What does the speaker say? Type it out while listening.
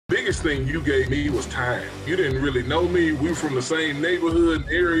biggest thing you gave me was time. You didn't really know me. We were from the same neighborhood and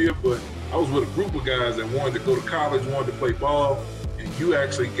area, but I was with a group of guys that wanted to go to college, wanted to play ball, and you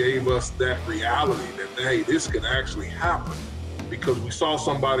actually gave us that reality that, hey, this could actually happen, because we saw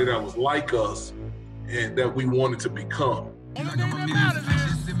somebody that was like us and that we wanted to become. Only thing that matters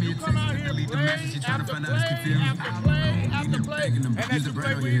is you come out here, play after play after play after play, and that you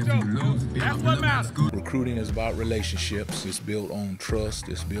play with each other. That's what matters. Recruiting is about relationships. It's built on trust.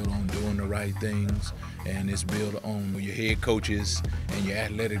 It's built on doing the right things. And it's built on your head coaches and your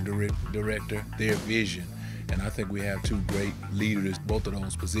athletic director, their vision. And I think we have two great leaders, both of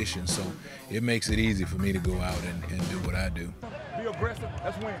those positions. So it makes it easy for me to go out and do what I do. Be aggressive.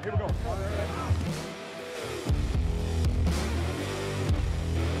 Let's win. Here we go.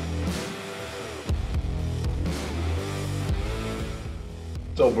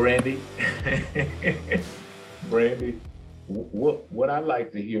 So Brandi, what I'd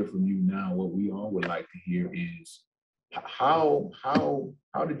like to hear from you now, what we all would like to hear is how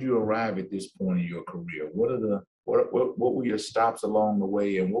did you arrive at this point in your career? What were your stops along the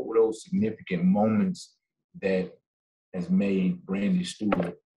way, and what were those significant moments that has made Brandi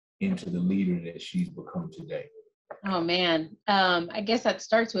Stuart into the leader that she's become today? Oh man, I guess that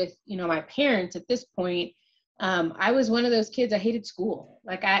starts with, my parents at this point. I was one of those kids, I hated school.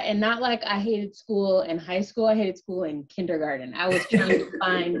 Not like I hated school in high school, I hated school in kindergarten. I was trying to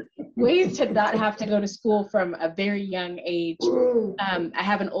find ways to not have to go to school from a very young age. I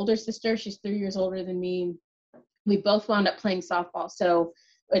have an older sister, she's 3 years older than me. We both wound up playing softball. So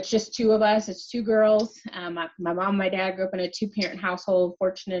it's just two of us, it's two girls. My mom and my dad grew up in a 2-parent household,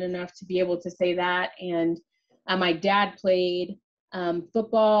 fortunate enough to be able to say that. And my dad played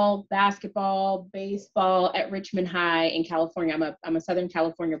football, basketball, baseball at Richmond High in California. I'm a Southern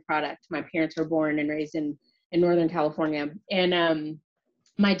California product. My parents were born and raised in Northern California. And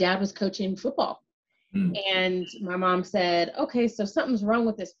my dad was coaching football. And my mom said, okay, so something's wrong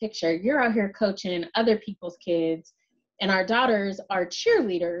with this picture. You're out here coaching other people's kids, and our daughters are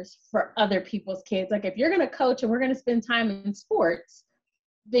cheerleaders for other people's kids. Like, if you're going to coach and we're going to spend time in sports,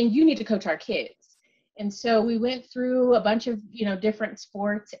 then you need to coach our kids. And so we went through a bunch of, different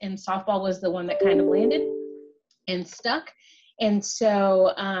sports, and softball was the one that kind of landed and stuck. And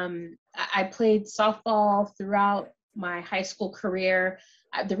so I played softball throughout my high school career.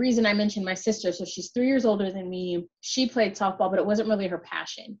 The reason I mentioned my sister, so she's 3 years older than me, she played softball, but it wasn't really her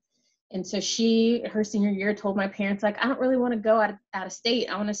passion. And so her senior year told my parents, I don't really want to go out of state.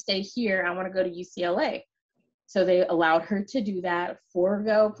 I want to stay here. I want to go to UCLA. So they allowed her to do that,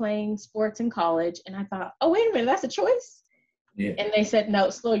 forego playing sports in college. And I thought, oh, wait a minute, that's a choice? Yeah. And they said, no,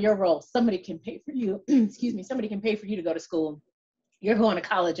 slow your roll. Somebody can pay for you. Excuse me. Somebody can pay for you to go to school. You're going to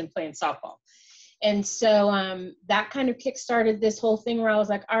college and playing softball. And so that kind of kickstarted this whole thing where I was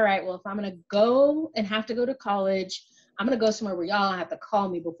like, all right, well, if I'm going to go and have to go to college, I'm going to go somewhere where y'all have to call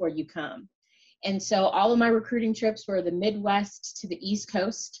me before you come. And so all of my recruiting trips were the Midwest to the East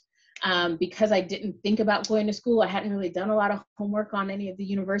Coast. Because I didn't think about going to school. I hadn't really done a lot of homework on any of the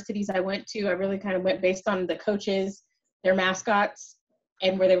universities I went to. I really kind of went based on the coaches, their mascots,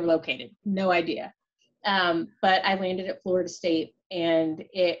 and where they were located. No idea. But I landed at Florida State, and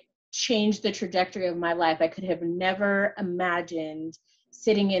it changed the trajectory of my life. I could have never imagined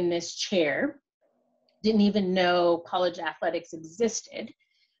sitting in this chair. Didn't even know college athletics existed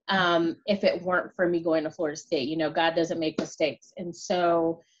if it weren't for me going to Florida State. God doesn't make mistakes. And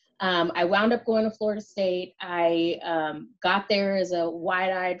so I wound up going to Florida State. I got there as a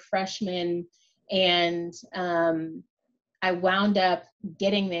wide-eyed freshman, and I wound up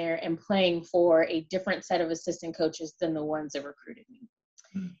getting there and playing for a different set of assistant coaches than the ones that recruited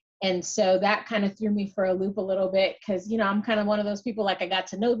me. And so that kind of threw me for a loop a little bit, because, I'm kind of one of those people, I got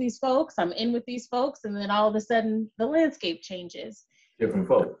to know these folks, I'm in with these folks, and then all of a sudden the landscape changes. Different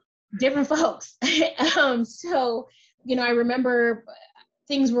folks. So, I remember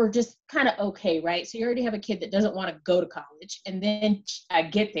things were just kind of okay, right? So you already have a kid that doesn't want to go to college, and then I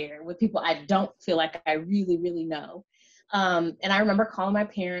get there with people I don't feel like I really, really know. And I remember calling my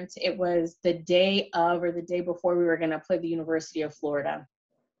parents. It was the day of or the day before we were going to play the University of Florida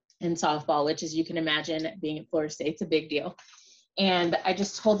in softball, which, as you can imagine, being at Florida State's a big deal. And I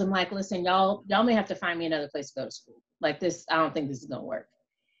just told them, listen, y'all may have to find me another place to go to school. This, I don't think this is going to work.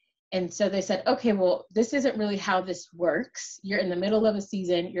 And so they said, okay, well, this isn't really how this works. You're in the middle of a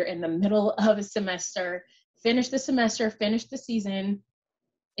season. You're in the middle of a semester. Finish the semester, finish the season.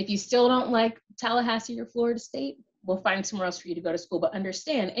 If you still don't like Tallahassee or Florida State, we'll find somewhere else for you to go to school. But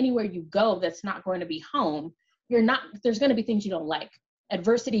understand, anywhere you go that's not going to be home, there's going to be things you don't like.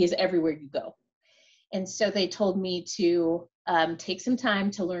 Adversity is everywhere you go. And so they told me to take some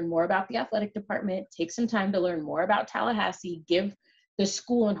time to learn more about the athletic department, take some time to learn more about Tallahassee, give the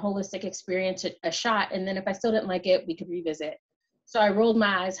school and holistic experience a shot. And then if I still didn't like it, we could revisit. So I rolled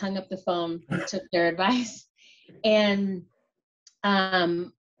my eyes, hung up the phone, took their advice. And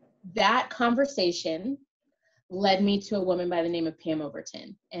that conversation led me to a woman by the name of Pam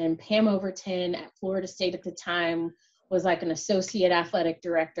Overton. And Pam Overton at Florida State at the time was like an associate athletic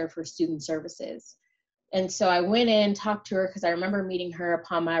director for student services. And so I went in, talked to her, because I remember meeting her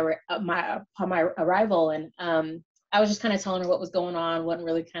upon my arrival. And I was just kind of telling her what was going on, wasn't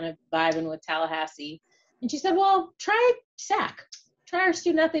really kind of vibing with Tallahassee. And she said, well, try SAC, try our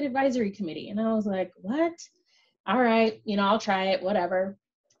Student Athlete Advisory Committee. And I was like, what? All right, I'll try it, whatever.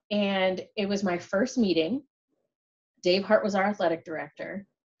 And it was my first meeting. Dave Hart was our athletic director.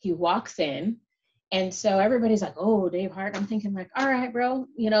 He walks in. And so everybody's like, oh, Dave Hart. I'm thinking like, all right, bro,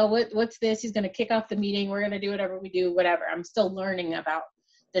 what's this? He's going to kick off the meeting. We're going to do whatever we do, whatever. I'm still learning about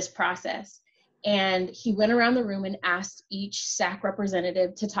this process. And he went around the room and asked each SAC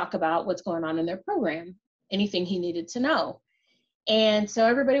representative to talk about what's going on in their program, anything he needed to know. And so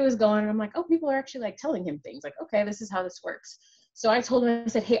everybody was going, and I'm like, oh, people are actually like telling him things like, okay, this is how this works. So I told him, I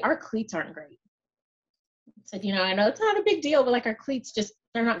said, hey, our cleats aren't great. I said, I know it's not a big deal, but like our cleats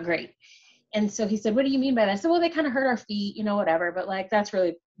they're not great. And so he said, what do you mean by that? I said, well, they kind of hurt our feet, whatever. But like, that's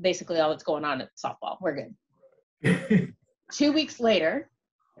really basically all that's going on at softball. We're good. 2 weeks later,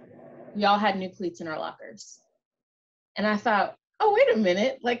 we all had new cleats in our lockers. And I thought, oh, wait a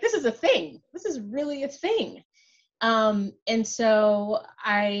minute. Like, this is a thing. This is really a thing. And so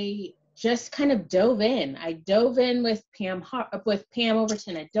I just kind of dove in. I dove in with Pam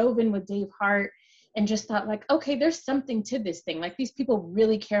Overton. I dove in with Dave Hart. And just thought like, okay, there's something to this thing. Like these people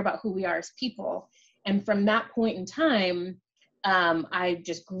really care about who we are as people. And from that point in time, I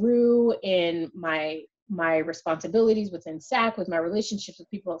just grew in my responsibilities within SAC, with my relationships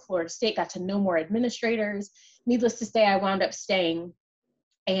with people at Florida State, got to know more administrators. Needless to say, I wound up staying.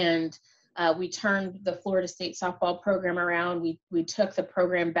 And we turned the Florida State softball program around. We took the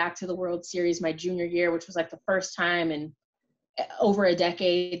program back to the World Series my junior year, which was like the first time in over a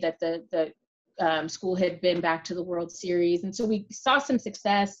decade that the school had been back to the World Series. And so we saw some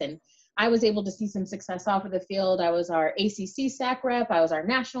success, and I was able to see some success off of the field. I was our ACC SAC rep. I was our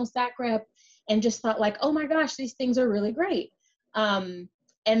national SAC rep, and just thought like, oh my gosh, these things are really great. And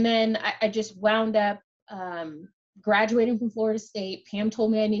then I just wound up graduating from Florida State. Pam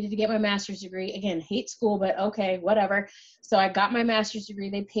told me I needed to get my master's degree. Again, hate school, but okay, whatever. So I got my master's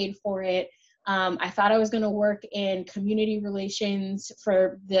degree. They paid for it. I thought I was going to work in community relations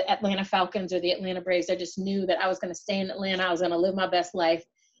for the Atlanta Falcons or the Atlanta Braves. I just knew that I was going to stay in Atlanta. I was going to live my best life.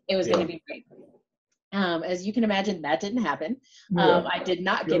 It was going to be great. As you can imagine, that didn't happen. I did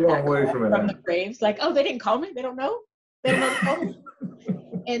not get that call from the Braves. Like, oh, they didn't call me. They don't know. They don't know to call me.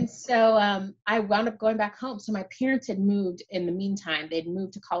 And so I wound up going back home. So my parents had moved in the meantime. They'd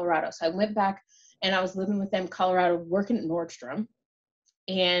moved to Colorado. So I went back and I was living with them in Colorado, working at Nordstrom.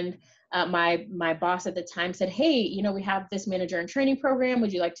 And my boss at the time said, hey, we have this manager and training program.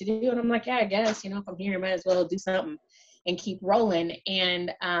 Would you like to do it? And I'm like, yeah, I guess, if I'm here, I might as well do something and keep rolling.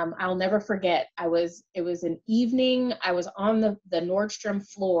 And I'll never forget, it was an evening. I was on the Nordstrom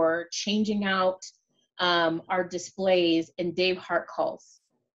floor changing out our displays, and Dave Hart calls.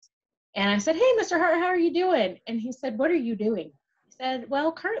 And I said, hey, Mr. Hart, how are you doing? And he said, what are you doing? I said,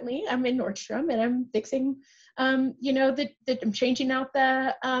 well, currently I'm in Nordstrom and I'm fixing I'm changing out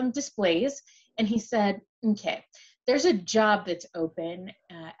the displays. And he said, okay, there's a job that's open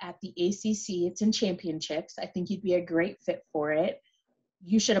at the ACC. It's in championships. I think you'd be a great fit for it.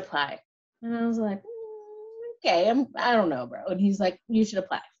 You should apply. And I was like, okay, I don't know, bro. And he's like, you should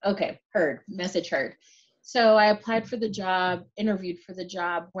apply. Okay, message heard. So I applied for the job, interviewed for the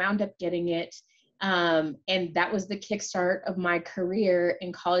job, wound up getting it. And that was the kickstart of my career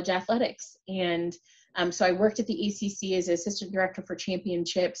in college athletics. And so I worked at the ACC as assistant director for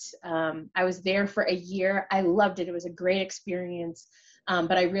championships. I was there for a year. I loved it. It was a great experience.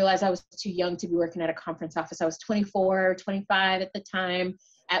 But I realized I was too young to be working at a conference office. I was 24, 25 at the time.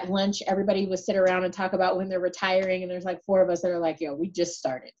 At lunch, everybody would sit around and talk about when they're retiring. And there's like 4 of us that are like, yo, we just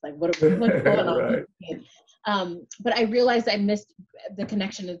started. Like, what's going on? Right. But I realized I missed the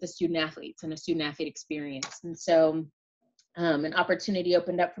connection of the student athletes and a student athlete experience. And so an opportunity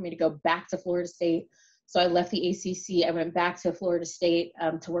opened up for me to go back to Florida State. So I left the ACC. I went back to Florida State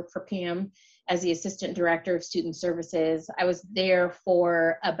to work for Pam as the assistant director of student services. I was there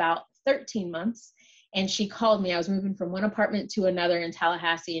for about 13 months. And she called me. I was moving from one apartment to another in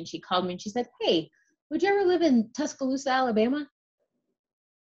Tallahassee. And she called me and she said, hey, would you ever live in Tuscaloosa, Alabama?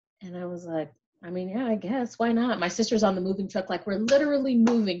 And I was like, I mean, yeah, I guess, why not? My sister's on the moving truck, like, we're literally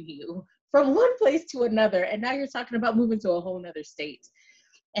moving you from one place to another. And now you're talking about moving to a whole nother state.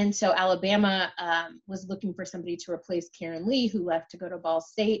 And so Alabama was looking for somebody to replace Karen Lee, who left to go to Ball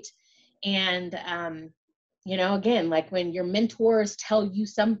State. And, you know, again, like when your mentors tell you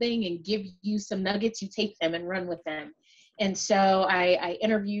something and give you some nuggets, you take them and run with them. And so I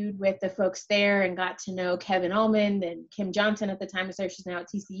interviewed with the folks there and got to know Kevin Almond and Kim Johnson at the time. So she's now at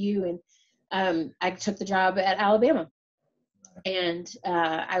TCU. And I took the job at Alabama. And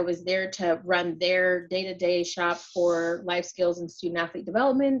I was there to run their day-to-day shop for life skills and student athlete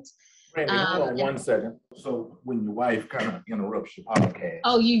development. Brandi, hold on one second. So when your wife kind of interrupts your podcast.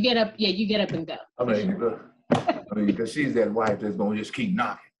 Oh, you get up and go. I mean, because she's that wife that's going to just keep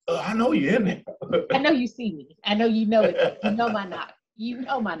knocking. I know you're in there. I know you see me. I know you know it. You know my knock. You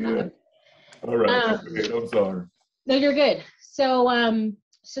know my knock. All right. I'm sorry. No, you're good. So,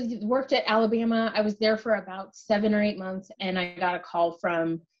 so worked at Alabama. I was there for about 7 or 8 months, and I got a call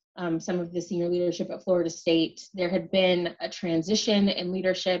from some of the senior leadership at Florida State. There had been a transition in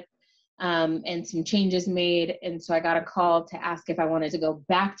leadership and some changes made, and so I got a call to ask if I wanted to go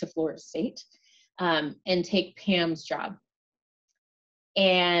back to Florida State and take Pam's job.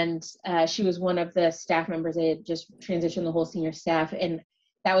 And she was one of the staff members. They had just transitioned the whole senior staff, and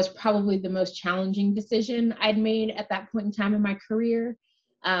that was probably the most challenging decision I'd made at that point in time in my career.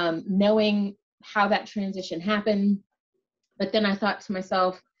 Knowing how that transition happened. But then I thought to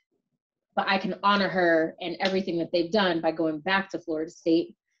myself, but I can honor her and everything that they've done by going back to Florida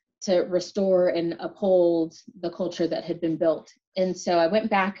State to restore and uphold the culture that had been built. And so I went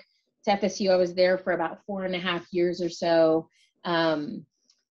back to FSU. I was there for about 4.5 years or so.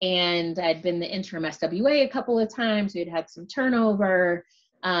 And I'd been the interim SWA a couple of times. We'd had some turnover.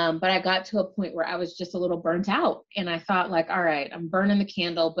 But I got to a point where I was just a little burnt out, and I thought, like, all right, I'm burning the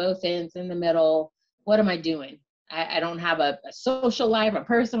candle, both ends, in the middle. What am I doing? I don't have a social life, a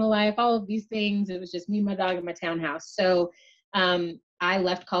personal life, all of these things. It was just me, my dog, and my townhouse. So I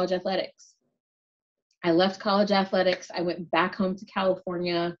left college athletics. I went back home to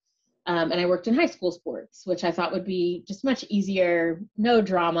California, and I worked in high school sports, which I thought would be just much easier, no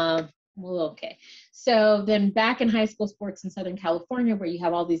drama. Well, okay. So then back in high school sports in Southern California, where you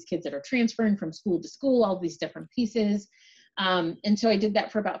have all these kids that are transferring from school to school, all these different pieces. And so I did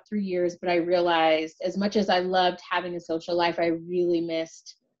that for about 3 years, but I realized as much as I loved having a social life, I really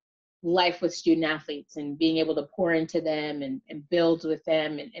missed life with student athletes and being able to pour into them and build with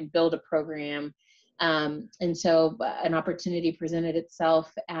them and build a program. And so an opportunity presented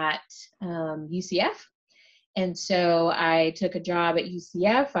itself at UCF. And so I took a job at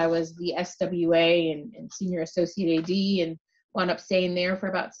UCF. I was the SWA and senior associate AD, and wound up staying there for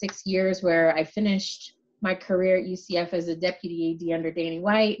about 6 years, where I finished my career at UCF as a deputy AD under Danny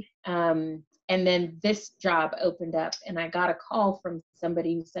White. And then this job opened up, and I got a call from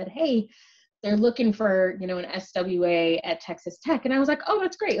somebody who said, hey, they're looking for, you know, an SWA at Texas Tech. And I was like, oh,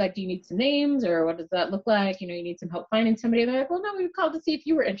 that's great. Like, do you need some names, or what does that look like? You know, you need some help finding somebody. And they're like, well, no, we called to see if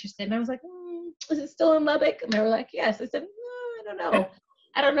you were interested. And I was like, is it still in Lubbock? And they were like, yes. I said, no, I don't know.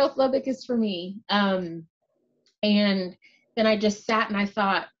 I don't know if Lubbock is for me. And then I just sat and I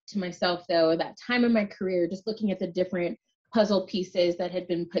thought to myself, though, that time in my career, just looking at the different puzzle pieces that had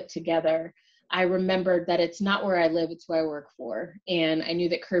been put together, I remembered that it's not where I live, it's who I work for. And I knew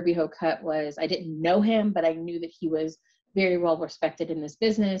that Kirby Hocutt was, I didn't know him, but I knew that he was very well respected in this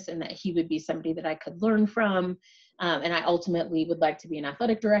business and that he would be somebody that I could learn from. And I ultimately would like to be an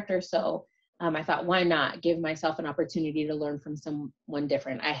athletic director. So I thought, why not give myself an opportunity to learn from someone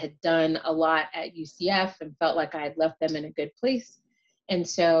different? I had done a lot at UCF and felt like I had left them in a good place. And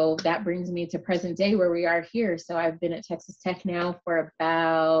so that brings me to present day where we are here. So I've been at Texas Tech now for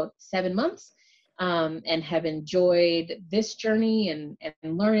about 7 months and have enjoyed this journey and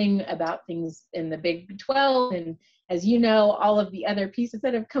learning about things in the Big 12. And as you know, all of the other pieces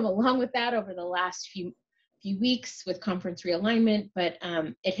that have come along with that over the last few weeks with conference realignment, but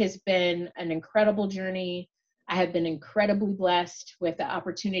it has been an incredible journey. I have been incredibly blessed with the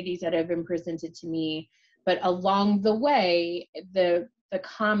opportunities that have been presented to me, but along the way, the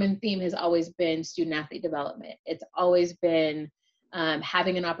common theme has always been student athlete development. It's always been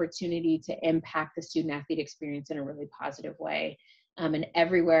having an opportunity to impact the student athlete experience in a really positive way. And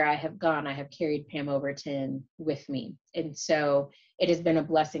everywhere I have gone, I have carried Pam Overton with me. And so it has been a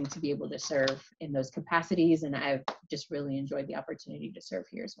blessing to be able to serve in those capacities. And I've just really enjoyed the opportunity to serve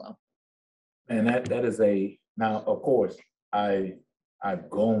here as well. And that is now, of course, I've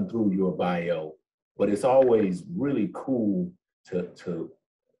gone through your bio, but it's always really cool to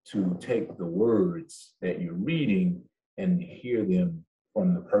take the words that you're reading and hear them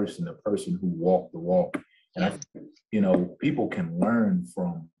from the person who walked the walk. And I think, you know, people can learn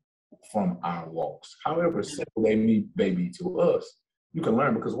from our walks, however simple they may be to us. You can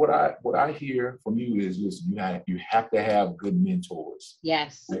learn, because what I hear from you is, listen, you have to have good mentors.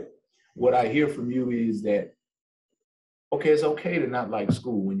 Yes. What I hear from you is that, okay, it's okay to not like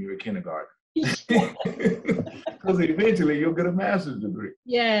school when you're in kindergarten, because eventually you'll get a master's degree.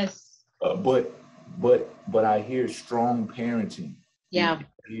 Yes. But I hear strong parenting. Yeah.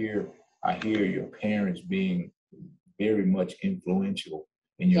 I hear your parents being very much influential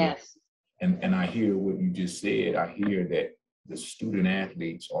in your life. And I hear what you just said. I hear that the student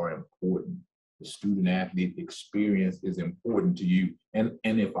athletes are important. The student athlete experience is important to you. And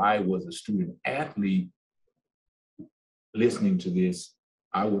if I was a student athlete listening to this,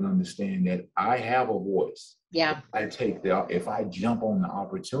 I would understand that I have a voice. Yeah. If I jump on the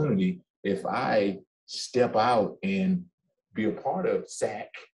opportunity, if I step out and be a part of SAC,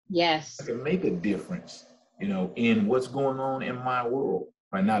 yes, I can make a difference, you know, in what's going on in my world,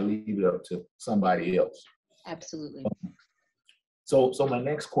 right? Not leave it up to somebody else. Absolutely. So my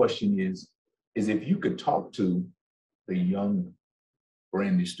next question is if you could talk to the young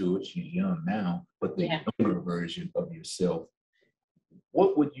Brandi Stuart, she's young now, but the younger version of yourself,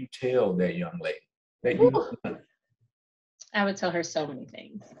 what would you tell that young lady that you know? I would tell her so many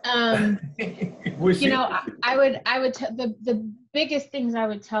things. You know, I would tell the biggest things I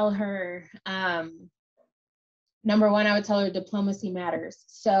would tell her. Number one, I would tell her diplomacy matters.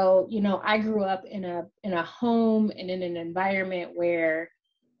 So, you know, I grew up in a home and in an environment where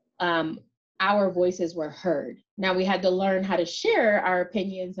our voices were heard. Now we had to learn how to share our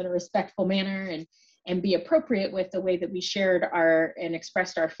opinions in a respectful manner and be appropriate with the way that we shared and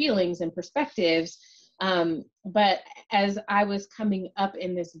expressed our feelings and perspectives. But as I was coming up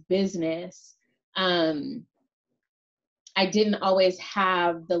in this business, I didn't always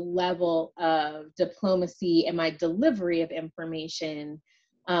have the level of diplomacy in my delivery of information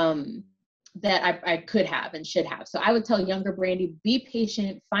that I could have and should have. So I would tell younger Brandi, be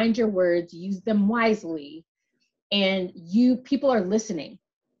patient, find your words, use them wisely, and people are listening.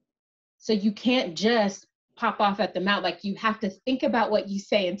 So you can't just pop off at the mouth. Like, you have to think about what you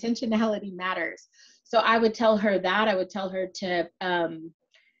say. Intentionality matters. So I would tell her that. I would tell her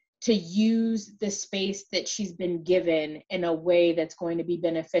to use the space that she's been given in a way that's going to be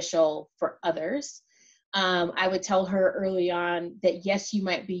beneficial for others. I would tell her early on that, yes, you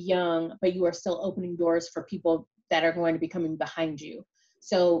might be young, but you are still opening doors for people that are going to be coming behind you.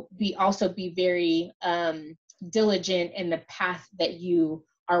 So be very diligent in the path that you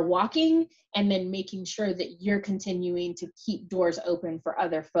are walking, and then making sure that you're continuing to keep doors open for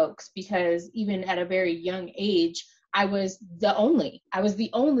other folks. Because even at a very young age, I was the only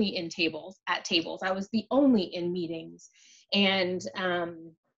in tables. I was the only in meetings. And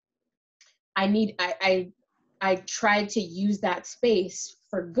I tried to use that space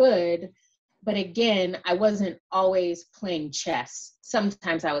for good, but again, I wasn't always playing chess.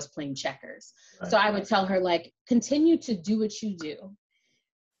 Sometimes I was playing checkers. Right. So I would tell her, like, continue to do what you do.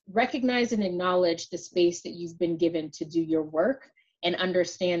 Recognize and acknowledge the space that you've been given to do your work, and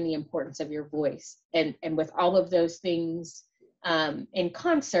understand the importance of your voice. And with all of those things in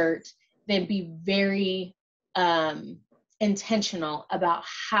concert, then be very intentional about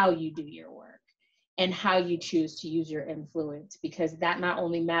how you do your work and how you choose to use your influence, because that not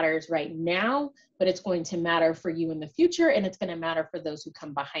only matters right now, but it's going to matter for you in the future, and it's going to matter for those who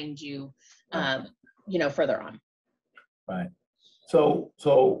come behind you, further on. Right. So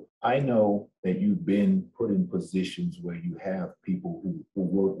I know that you've been put in positions where you have people who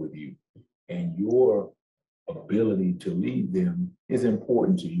work with you, and your ability to lead them is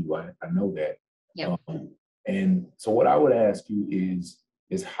important to you. I know that. Yeah. And so what I would ask you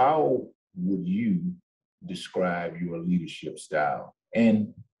is how would you describe your leadership style?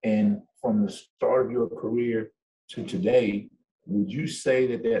 And from the start of your career to today, would you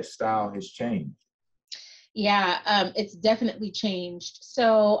say that style has changed? Yeah, it's definitely changed.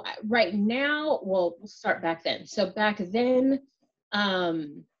 So right now, we'll start back then. So back then,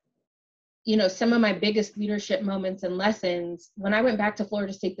 some of my biggest leadership moments and lessons, when I went back to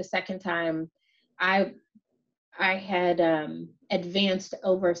Florida State the second time, I had advanced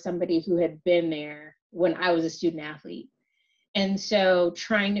over somebody who had been there when I was a student athlete. And so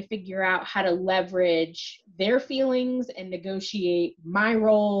trying to figure out how to leverage their feelings and negotiate my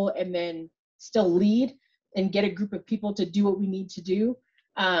role, and then still lead and get a group of people to do what we need to do,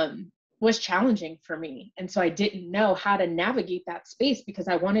 was challenging for me. And so I didn't know how to navigate that space, because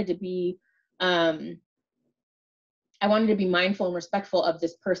I wanted to be I wanted to be mindful and respectful of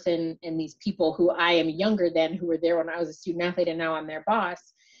this person and these people who I am younger than, who were there when I was a student athlete, and now I'm their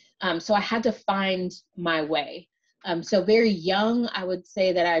boss. So I had to find my way. So very young, I would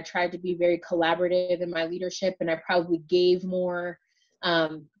say that I tried to be very collaborative in my leadership, and I probably gave more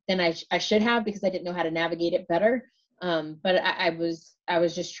than I should have, because I didn't know how to navigate it better. But I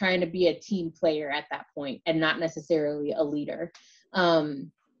was just trying to be a team player at that point, and not necessarily a leader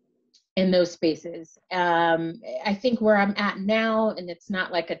in those spaces. I think where I'm at now, and it's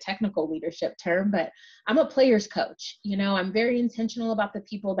not like a technical leadership term, but I'm a player's coach. You know, I'm very intentional about the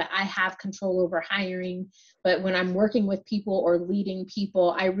people that I have control over hiring. But when I'm working with people or leading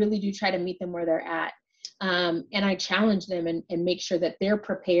people, I really do try to meet them where they're at. And I challenge them and make sure that they're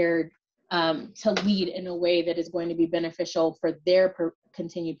prepared to lead in a way that is going to be beneficial for their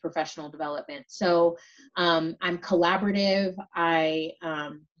continued professional development. So I'm collaborative. I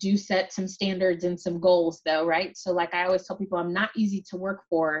do set some standards and some goals though, right? So like I always tell people, I'm not easy to work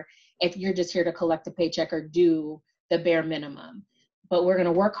for if you're just here to collect a paycheck or do the bare minimum. But we're going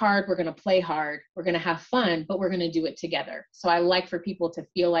to work hard, we're going to play hard, we're going to have fun, but we're going to do it together. So I like for people to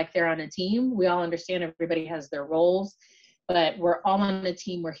feel like they're on a team. We all understand everybody has their roles, but we're all on a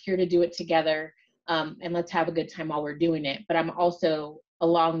team. We're here to do it together, and let's have a good time while we're doing it. But I'm also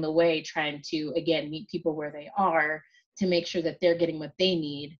along the way trying to, again, meet people where they are to make sure that they're getting what they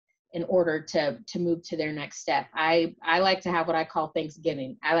need in order to move to their next step. I like to have what I call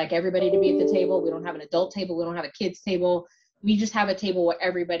Thanksgiving. I like everybody to be at the table. We don't have an adult table. We don't have a kids table. We just have a table where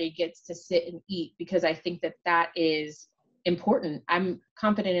everybody gets to sit and eat, because I think that that is important. I'm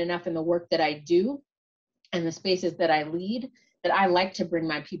confident enough in the work that I do and the spaces that I lead that I like to bring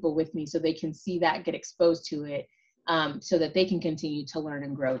my people with me so they can see that, get exposed to it, so that they can continue to learn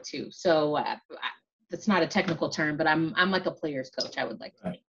and grow too. So that's not a technical term, but I'm like a player's coach, I would like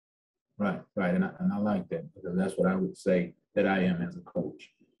to be. Right. And I like that, because that's what I would say that I am as a coach.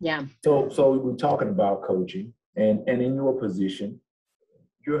 Yeah. So we're talking about coaching, and in your position,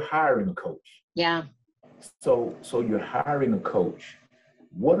 you're hiring a coach. Yeah. So you're hiring a coach.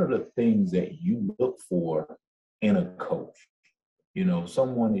 What are the things that you look for in a coach? You know,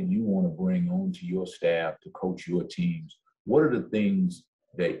 someone that you want to bring on to your staff to coach your teams. What are the things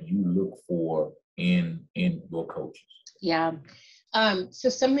that you look for in your coaches? Yeah. So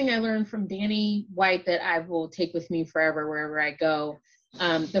something I learned from Danny White that I will take with me forever wherever I go.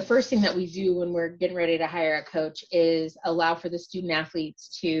 The first thing that we do when we're getting ready to hire a coach is allow for the student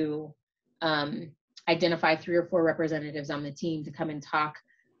athletes to identify 3 or 4 representatives on the team to come and talk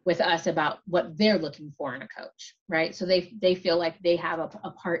with us about what they're looking for in a coach, right? So they feel like they have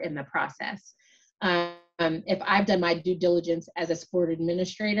a part in the process. If I've done my due diligence as a sport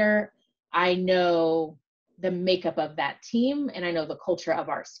administrator, I know the makeup of that team and I know the culture of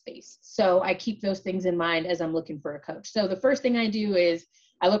our space. So I keep those things in mind as I'm looking for a coach. So the first thing I do is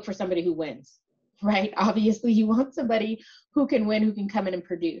I look for somebody who wins, right? Obviously you want somebody who can win, who can come in and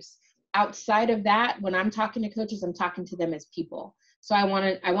produce. Outside of that, when I'm talking to coaches, I'm talking to them as people. So I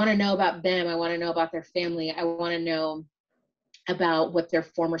want to know about them. I want to know about their family. I want to know about what their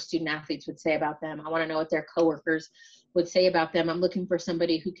former student athletes would say about them. I want to know what their coworkers would say about them. I'm looking for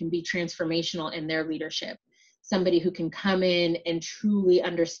somebody who can be transformational in their leadership, somebody who can come in and truly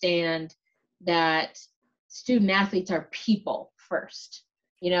understand that student athletes are people first.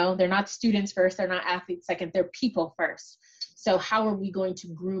 You know, they're not students first, they're not athletes second, they're people first. So how are we going to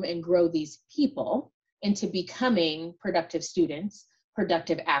groom and grow these people into becoming productive students,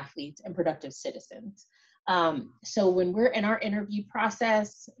 productive athletes, and productive citizens? So when we're in our interview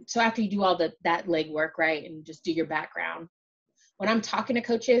process, so after you do all that legwork, right, and just do your background, when I'm talking to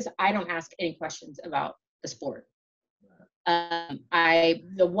coaches, I don't ask any questions about the sport. The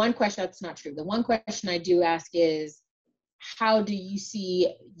one question, that's not true. The one question I do ask is, how do you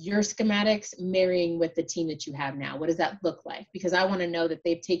see your schematics marrying with the team that you have now? What does that look like? Because I want to know that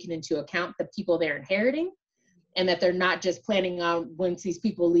they've taken into account the people they're inheriting, and that they're not just planning on once these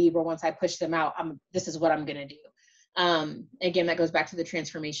people leave or once I push them out, this is what I'm going to do. Again, that goes back to the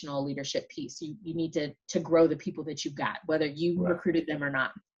transformational leadership piece. You need to grow the people that you've got, whether you recruited them or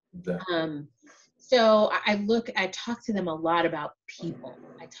not. Exactly. So I talk to them a lot about people.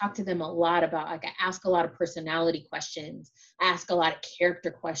 I talk to them a lot about, like, I ask a lot of personality questions. I ask a lot of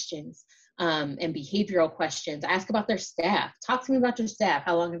character questions and behavioral questions. I ask about their staff. Talk to me about your staff.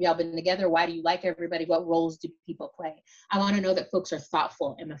 How long have y'all been together? Why do you like everybody? What roles do people play? I want to know that folks are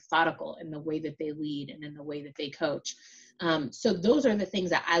thoughtful and methodical in the way that they lead and in the way that they coach. So those are the things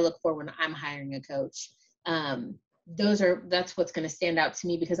that I look for when I'm hiring a coach. That's what's going to stand out to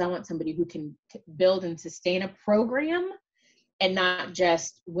me, because I want somebody who can build and sustain a program and not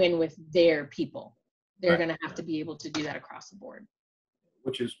just win with their people. they're going to have to be able to do that across the board.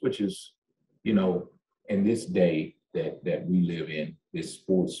 Which is, you know, in this day that we live in, this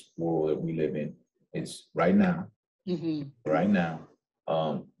sports world that we live in, it's right now, right now.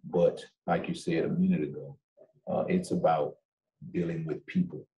 But like you said a minute ago, it's about dealing with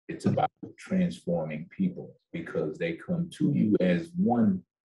people. It's about transforming people because they come to you as one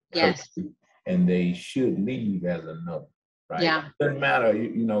person and they should leave as another, right? Yeah. It doesn't matter,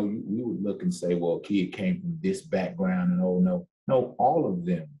 you know, we would look and say, well, a kid came from this background and no, all of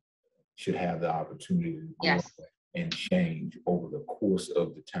them should have the opportunity to grow and change over the course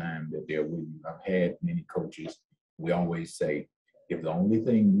of the time that they're with you. I've had many coaches. We always say, if the only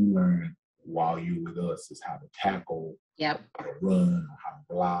thing you learn while you're with us is how to tackle, how to run, or how to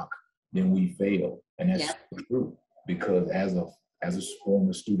block, then we fail. And that's true, because as a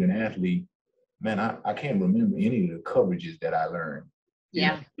former student athlete, man, I can't remember any of the coverages that I learned.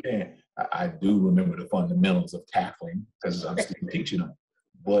 Yeah. I do remember the fundamentals of tackling because I'm still teaching them.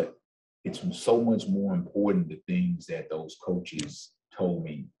 But it's so much more important, the things that those coaches told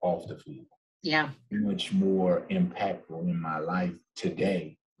me off the field. Yeah. Much more impactful in my life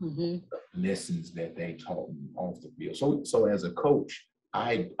today, the lessons that they taught me off the field. So as a coach,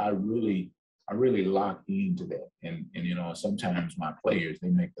 I really locked into that. And you know, sometimes my players, they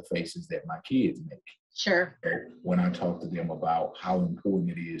make the faces that my kids make. Sure. So when I talk to them about how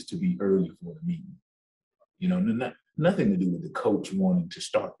important it is to be early for the meeting, you know, nothing to do with the coach wanting to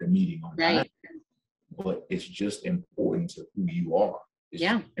start the meeting on time, but it's just important to who you are.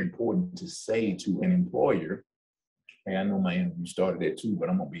 It's important to say to an employer, hey, I know my interview started at 2, but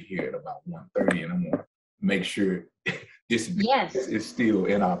I'm going to be here at about 1:30 and I'm going to make sure this is still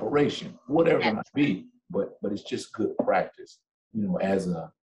in operation, whatever it might be. But it's just good practice, you know, as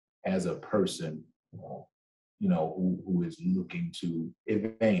a person, you know, who is looking to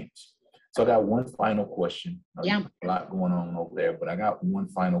advance. So I got one final question. A lot going on over there, but I got one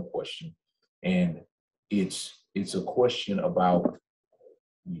final question, and it's a question about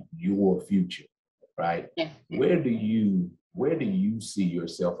your future, right? Where do you see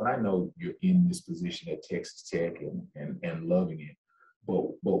yourself? And I know you're in this position at Texas Tech and loving it,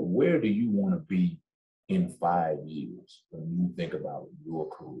 but where do you want to be in 5 years when you think about your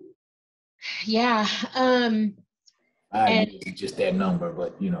career? Yeah. I just that number,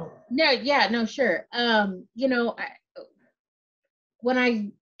 but you know. No, sure. You know, when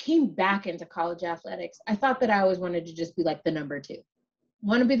I came back into college athletics, I thought that I always wanted to just be like the number 2.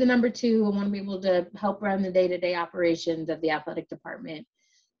 Want to be the number 2. I want to be able to help run the day-to-day operations of the athletic department.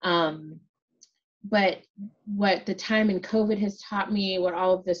 But what the time in COVID has taught me, what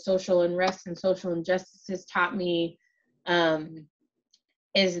all of the social unrest and social injustices taught me,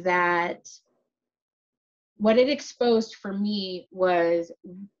 is that what it exposed for me was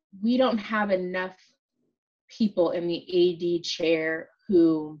we don't have enough people in the AD chair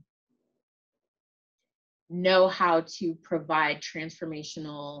who know how to provide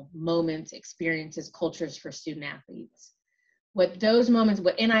transformational moments, experiences, cultures for student athletes. What those moments,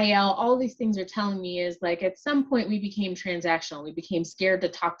 what NIL, all these things are telling me is like at some point we became transactional. We became scared to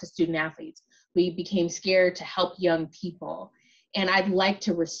talk to student athletes. We became scared to help young people. And I'd like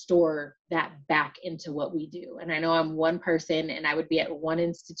to restore that back into what we do. And I know I'm one person and I would be at one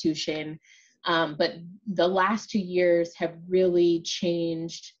institution, but the last 2 years have really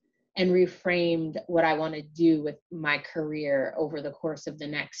changed and reframed what I want to do with my career over the course of the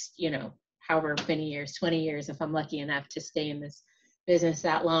next, you know, however many years, 20 years, if I'm lucky enough to stay in this business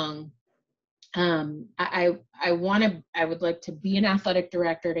that long. I would like to be an athletic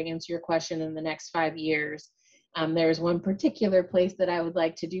director, to answer your question, in the next 5 years. There's one particular place that I would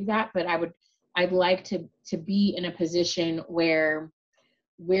like to do that, but I'd like to be in a position where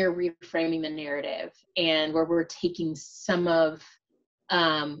we're reframing the narrative and where we're taking some of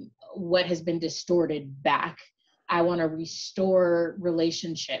what has been distorted back. I want to restore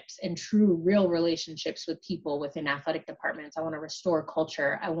relationships and true, real relationships with people within athletic departments. I want to restore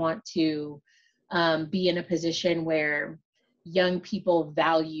culture. I want to be in a position where young people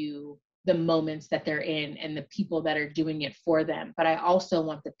value the moments that they're in and the people that are doing it for them. But I also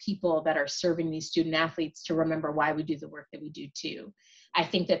want the people that are serving these student athletes to remember why we do the work that we do too. I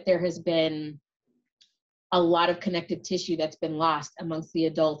think that there has been a lot of connective tissue that's been lost amongst the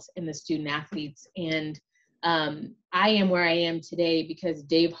adults and the student athletes. And I am where I am today because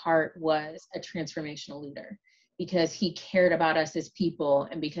Dave Hart was a transformational leader, because he cared about us as people,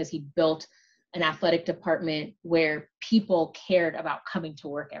 and because he built an athletic department where people cared about coming to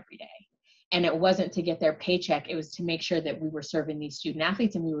work every day. And it wasn't to get their paycheck, it was to make sure that we were serving these student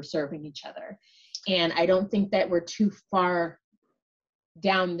athletes and we were serving each other. And I don't think that we're too far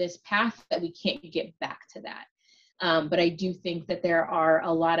down this path that we can't get back to that. But I do think that there are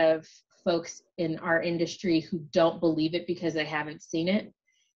a lot of folks in our industry who don't believe it because they haven't seen it.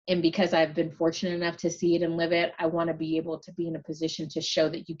 And because I've been fortunate enough to see it and live it, I want to be able to be in a position to show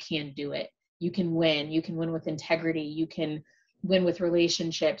that you can do it. You can win. You can win with integrity. You can win with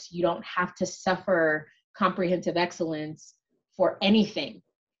relationships. You don't have to suffer comprehensive excellence for anything.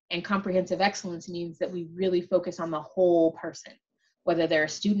 And comprehensive excellence means that we really focus on the whole person, whether they're a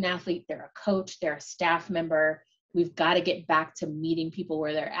student athlete, they're a coach, they're a staff member. We've got to get back to meeting people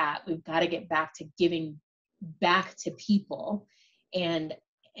where they're at. We've got to get back to giving back to people and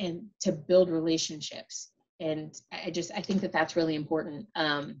to build relationships. And I think that that's really important.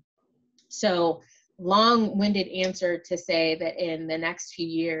 So long-winded answer to say that in the next few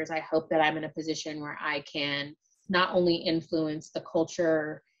years, I hope that I'm in a position where I can not only influence the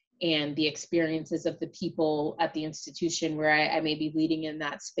culture and the experiences of the people at the institution where I may be leading in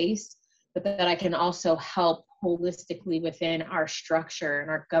that space, but that I can also help holistically within our structure and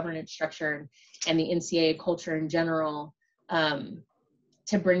our governance structure and the NCAA culture in general,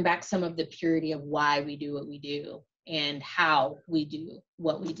 to bring back some of the purity of why we do what we do and how we do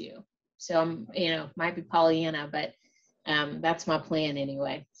what we do. So I'm, might be Pollyanna, but that's my plan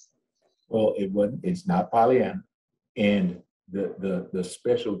anyway. Well, it's not Pollyanna. And the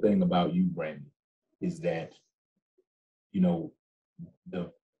special thing about you, Brandi, is that,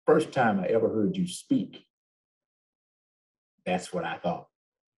 the first time I ever heard you speak, that's what I thought.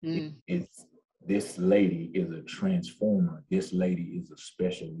 It's this lady is a transformer. This lady is a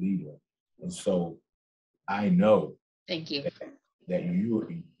special leader. And so I know Thank you.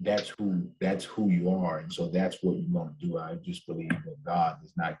 that's who you are. And so that's what you want to do. I just believe that God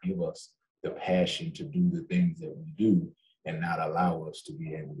does not give us the passion to do the things that we do and not allow us to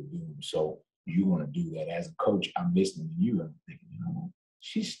be able to do them. So you want to do that. As a coach, I'm listening to you and I'm thinking,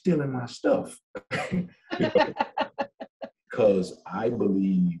 she's stealing my stuff. Because I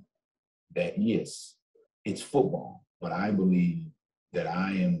believe that, yes, it's football, but I believe that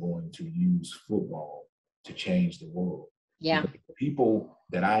I am going to use football to change the world. Yeah. The people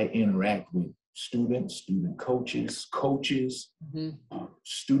that I interact with, students, student coaches,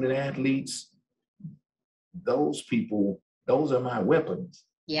 student athletes, those people, those are my weapons.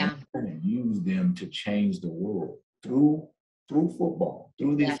 Yeah. I'm going to use them to change the world through football,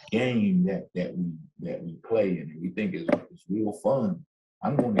 through this game that we play and we think is real fun.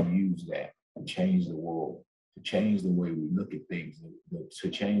 I'm going to use that to change the world, to change the way we look at things, to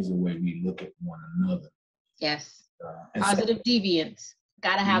change the way we look at one another. Yes. Positive deviance.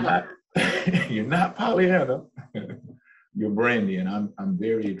 Gotta have them. You're not Pollyanna. You're Brandi, and I'm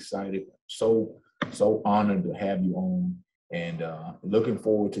very excited. So honored to have you on, and looking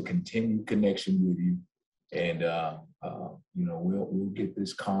forward to continued connection with you. And we'll get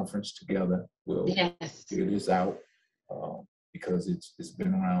this conference together. We'll figure this out because it's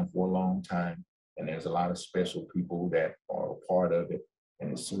been around for a long time, and there's a lot of special people that are a part of it,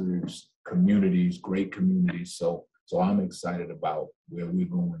 and it serves communities, great communities. So I'm excited about where we're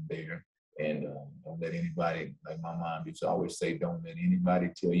going there. And don't let anybody, like my mom used to always say, don't let anybody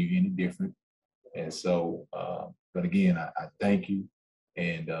tell you any different. And so, but again, I thank you,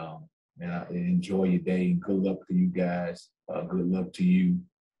 and I enjoy your day, and good luck to you guys. Good luck to you,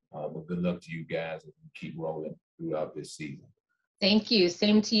 but good luck to you guys as we keep rolling throughout this season. Thank you.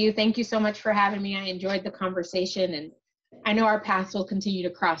 Same to you. Thank you so much for having me. I enjoyed the conversation, and I know our paths will continue to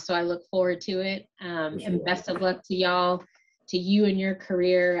cross, so I look forward to it. And best of luck to y'all, to you and your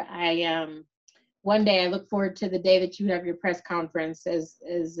career. One day I look forward to the day that you have your press conference as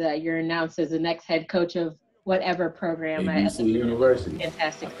you're announced as the next head coach of whatever program. ABC University.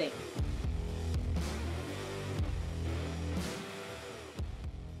 Fantastic thing.